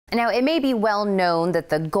Now, it may be well known that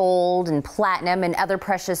the gold and platinum and other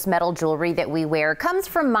precious metal jewelry that we wear comes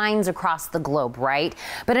from mines across the globe, right?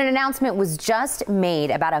 But an announcement was just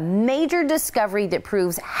made about a major discovery that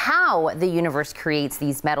proves how the universe creates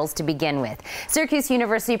these metals to begin with. Syracuse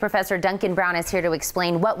University professor Duncan Brown is here to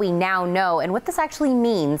explain what we now know and what this actually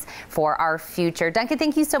means for our future. Duncan,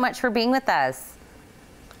 thank you so much for being with us.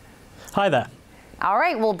 Hi there. All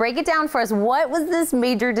right, well, break it down for us. What was this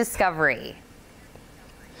major discovery?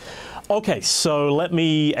 Okay, so let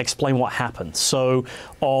me explain what happened. So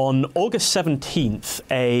on August 17th,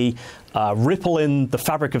 a ripple in the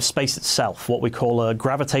fabric of space itself, what we call a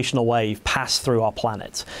gravitational wave, passed through our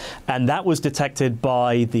planet. And that was detected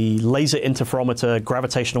by the Laser Interferometer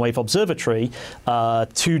Gravitational Wave Observatory,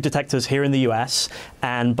 two detectors here in the US,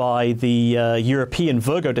 and by the European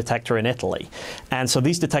Virgo detector in Italy. And so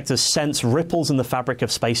these detectors sense ripples in the fabric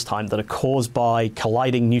of space-time that are caused by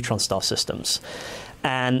colliding neutron star systems.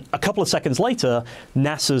 And a couple of seconds later,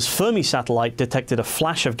 NASA's Fermi satellite detected a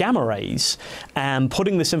flash of gamma rays. And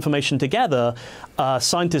putting this information together,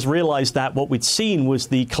 scientists realized that what we'd seen was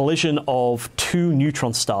the collision of two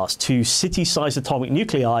neutron stars, two city-sized atomic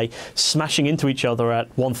nuclei smashing into each other at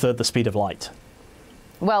 1/3 the speed of light.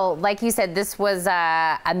 Well, like you said, this was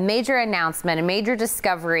a major announcement, a major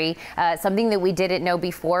discovery, something that we didn't know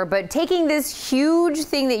before. But taking this huge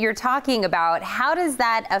thing that you're talking about, how does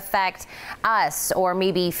that affect us or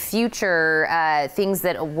maybe future things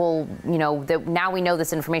that will, that now we know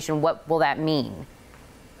this information, what will that mean?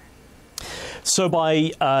 So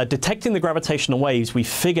by detecting the gravitational waves, we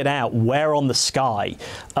figured out where on the sky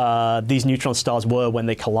these neutron stars were when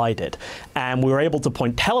they collided. And we were able to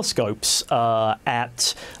point telescopes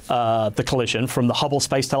at the collision, from the Hubble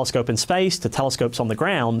Space Telescope in space to telescopes on the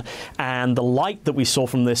ground. And the light that we saw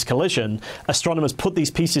from this collision, astronomers put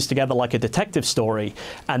these pieces together like a detective story.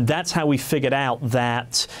 And that's how we figured out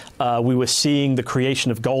that we were seeing the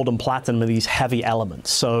creation of gold and platinum and these heavy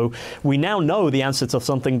elements. So we now know the answer to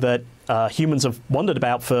something that humans have wondered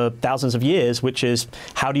about for thousands of years, which is,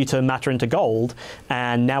 how do you turn matter into gold?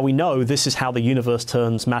 And now we know this is how the universe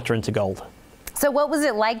turns matter into gold. So what was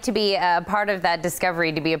it like to be a part of that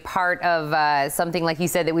discovery, to be a part of something, like you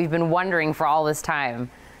said, that we've been wondering for all this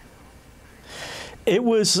time? It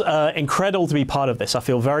was incredible to be part of this. I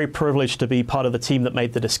feel very privileged to be part of the team that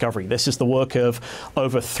made the discovery. This is the work of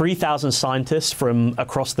over 3,000 scientists from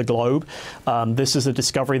across the globe. This is a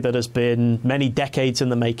discovery that has been many decades in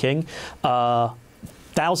the making.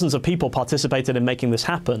 Thousands of people participated in making this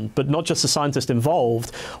happen, but not just the scientists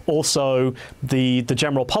involved, also the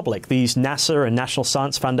general public. These NASA and National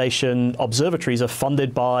Science Foundation observatories are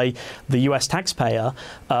funded by the US taxpayer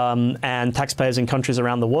and taxpayers in countries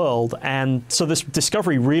around the world. And so this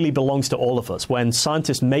discovery really belongs to all of us. When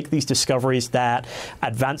scientists make these discoveries that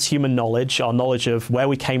advance human knowledge, our knowledge of where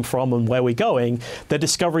we came from and where we're going, they're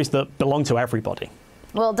discoveries that belong to everybody.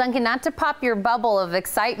 Well, Duncan, not to pop your bubble of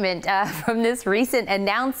excitement from this recent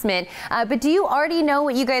announcement, but do you already know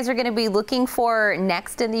what you guys are going to be looking for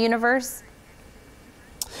next in the universe?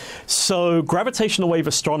 So gravitational wave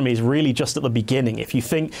astronomy is really just at the beginning. If you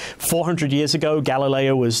think 400 years ago,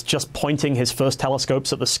 Galileo was just pointing his first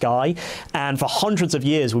telescopes at the sky, and for hundreds of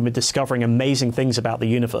years we've been discovering amazing things about the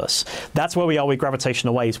universe. That's where we are with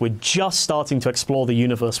gravitational waves. We're just starting to explore the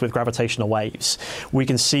universe with gravitational waves. We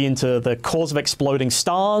can see into the cause of exploding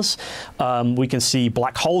stars. We can see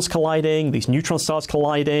black holes colliding, these neutron stars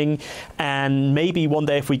colliding, and maybe one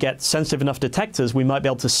day if we get sensitive enough detectors, we might be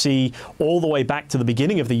able to see all the way back to the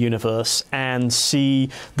beginning of the universe and see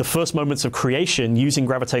the first moments of creation using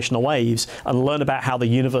gravitational waves and learn about how the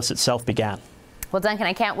universe itself began. Well, Duncan,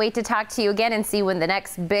 I can't wait to talk to you again and see when the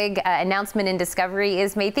next big announcement and discovery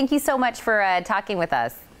is made. Thank you so much for talking with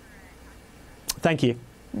us. Thank you.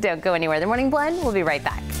 Don't go anywhere. The Morning Blend, we'll be right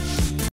back.